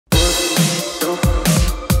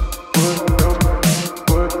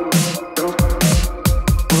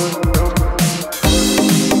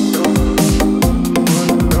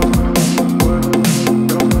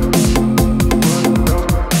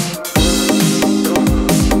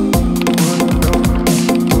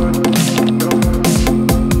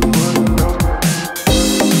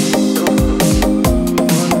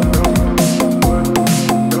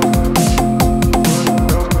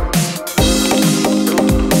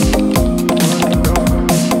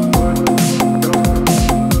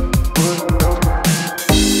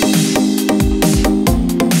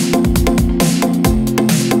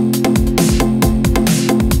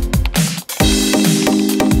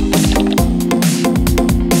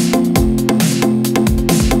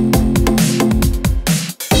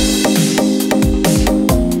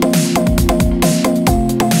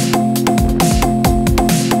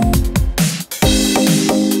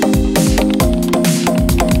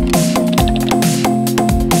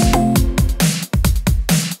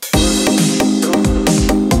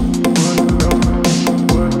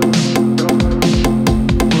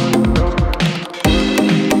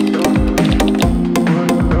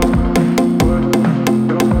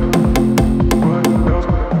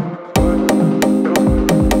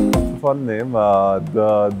fun name.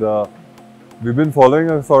 We've been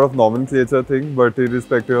following a sort of nomenclature thing, but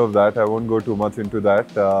irrespective of that, I won't go too much into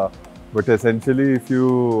that. But essentially, if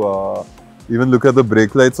you even look at the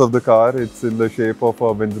brake lights of the car, it's in the shape of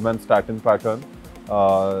a Winsman-Staten pattern.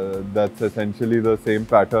 That's essentially the same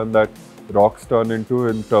pattern that rocks turn into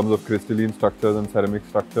in terms of crystalline structures and ceramic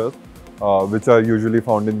structures, which are usually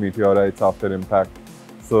found in meteorites after impact.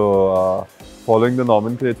 So, following the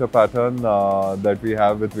nomenclature pattern that we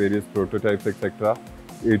have with various prototypes, etc.,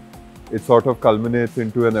 it sort of culminates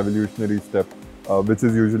into an evolutionary step, which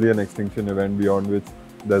is usually an extinction event beyond which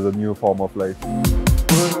there's a new form of life.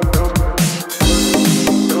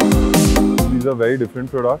 These are very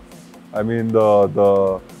different products. I mean,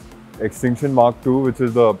 the Extinction Mark II, which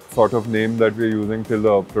is the sort of name that we're using till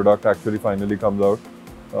the product actually finally comes out,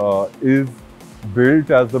 is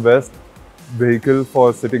built as the best vehicle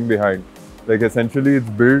for sitting behind. Like essentially, it's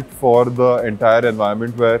built for the entire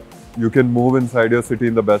environment where you can move inside your city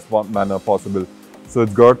in the best manner possible. So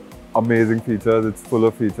it's got amazing features, it's full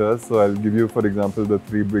of features. So I'll give you, for example, the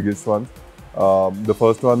three biggest ones. The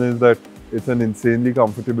first one is that it's an insanely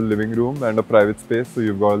comfortable living room and a private space. So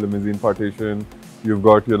you've got a limousine partition, you've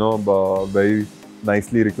got, very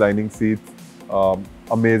nicely reclining seats,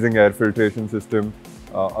 amazing air filtration system.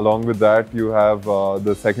 Along with that, you have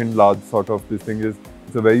the second large sort of this thing is,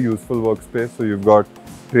 it's a very useful workspace. So you've got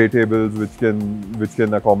tray tables which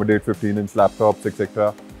can accommodate 15-inch laptops,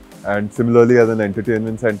 etc. And similarly, as an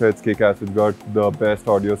entertainment center, it's kick-ass. It's got the best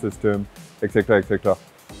audio system, etc., etc.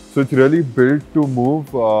 So it's really built to move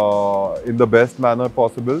in the best manner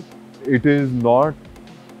possible. It is not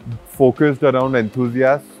focused around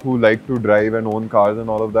enthusiasts who like to drive and own cars and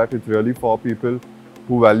all of that. It's really for people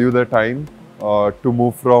who value their time to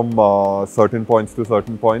move from certain points to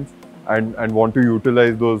certain points and want to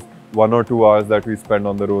utilize those 1 or 2 hours that we spend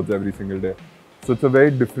on the roads every single day. So it's a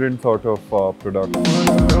very different sort of product.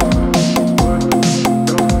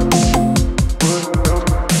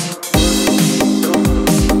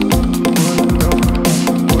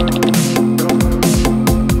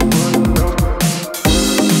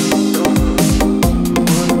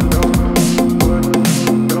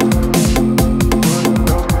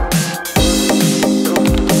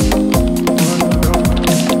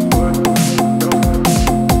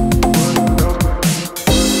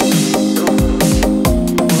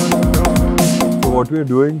 What we are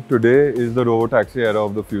doing today is the robotaxi era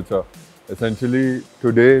of the future. Essentially,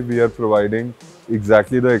 today we are providing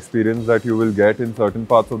exactly the experience that you will get in certain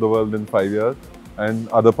parts of the world in 5 years and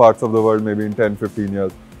other parts of the world maybe in 10-15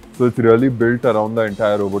 years. So it's really built around the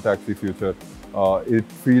entire robotaxi future. It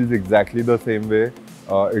feels exactly the same way.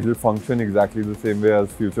 It will function exactly the same way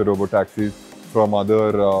as future robotaxis from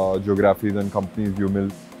other geographies and companies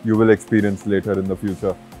you will experience later in the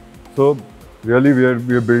future. So really, we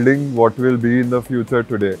are building what will be in the future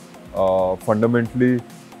today. Fundamentally,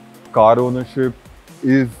 car ownership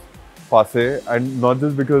is passé, and not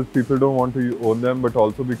just because people don't want to own them, but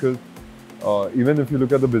also because even if you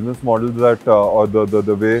look at the business models that or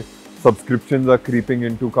the way subscriptions are creeping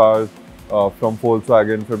into cars from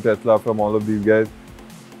Volkswagen, from Tesla, from all of these guys,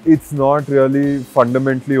 it's not really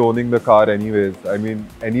fundamentally owning the car anyways. I mean,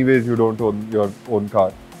 anyways, you don't own your own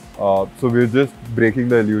car. So we're just breaking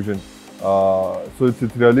the illusion. So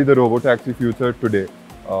it's really the robotaxi future today,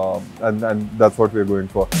 and that's what we're going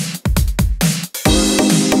for.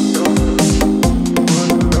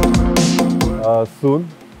 Soon,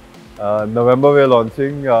 November we're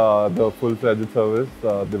launching the full-fledged service,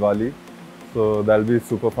 Diwali. So that'll be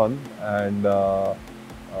super fun, and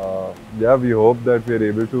yeah, we hope that we're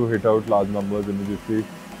able to hit out large numbers immediately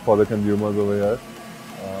for the consumers over here.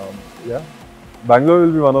 Yeah, Bangalore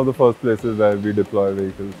will be one of the first places where we deploy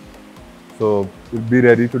vehicles. So be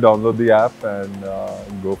ready to download the app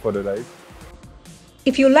and go for a ride.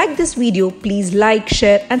 If you like this video, please like,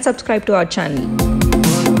 share and subscribe to our channel.